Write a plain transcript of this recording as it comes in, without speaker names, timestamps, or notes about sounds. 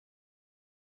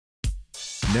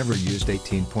Never used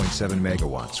 18.7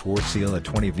 megawatts WARTSILA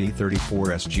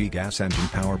 20V34SG gas engine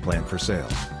power plant for sale.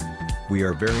 We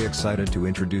are very excited to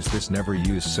introduce this never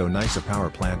used so nice a power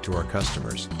plant to our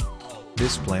customers.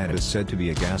 This plant is said to be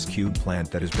a gas cube plant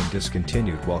that has been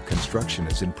discontinued while construction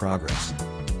is in progress.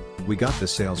 We got the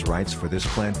sales rights for this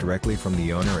plant directly from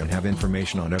the owner and have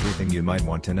information on everything you might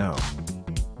want to know.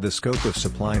 The scope of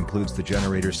supply includes the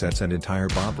generator sets and entire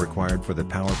BOP required for the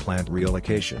power plant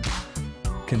relocation.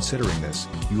 Considering this,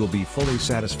 you will be fully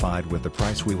satisfied with the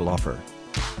price we will offer.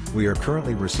 We are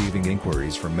currently receiving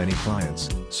inquiries from many clients,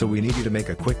 so we need you to make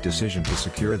a quick decision to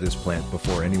secure this plant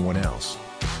before anyone else.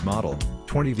 Model,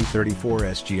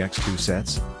 20V34SG X2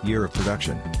 sets, year of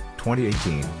production,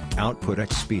 2018, output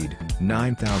X speed,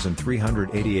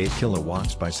 9,388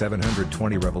 kilowatts by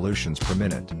 720 revolutions per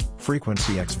minute,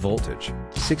 frequency X voltage,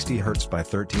 60 Hz by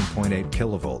 13.8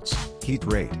 kilovolts, heat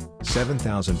rate,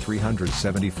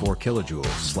 7,374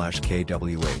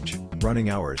 kilojoules/kWh, running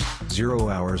hours, 0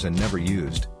 hours and never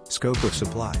used, scope of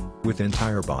supply, with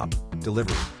entire BOP,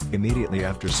 delivery, immediately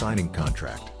after signing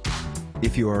contract.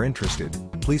 If you are interested,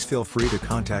 please feel free to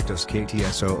contact us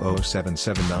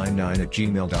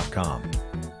KTS0077799@gmail.com.